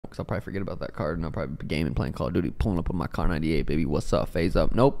because I'll probably forget about that card, and I'll probably be gaming, playing Call of Duty, pulling up on my car 98, baby. What's up? Phase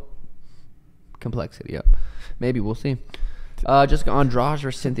up. Nope. Complexity up. Maybe. We'll see. Jessica Andrade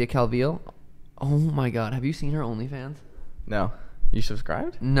or Cynthia Calvillo. Oh, my God. Have you seen her OnlyFans? No. You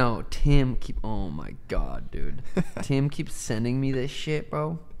subscribed? No. Oh, my God, dude. Tim keeps sending me this shit,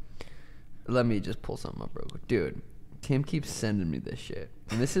 bro. Let me just pull something up real quick. Dude, Tim keeps sending me this shit.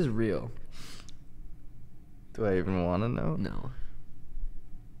 And this is real. Do I even want to know? No.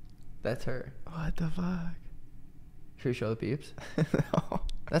 That's her. What the fuck? Should we show the peeps? No.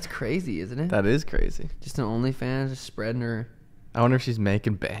 That's crazy, isn't it? That is crazy. Just an OnlyFans, just spreading her. I wonder if she's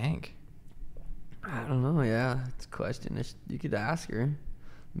making bank. I don't know. Yeah, it's a question. You could ask her.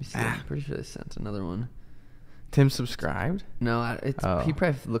 Let me see. I'm pretty sure they sent another one. Tim subscribed? No, he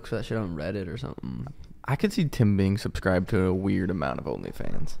probably looks for that shit on Reddit or something. I could see Tim being subscribed to a weird amount of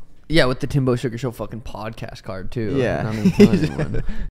OnlyFans. Yeah, with the Timbo Sugar Show fucking podcast card too. Yeah. I'm not even telling anyone.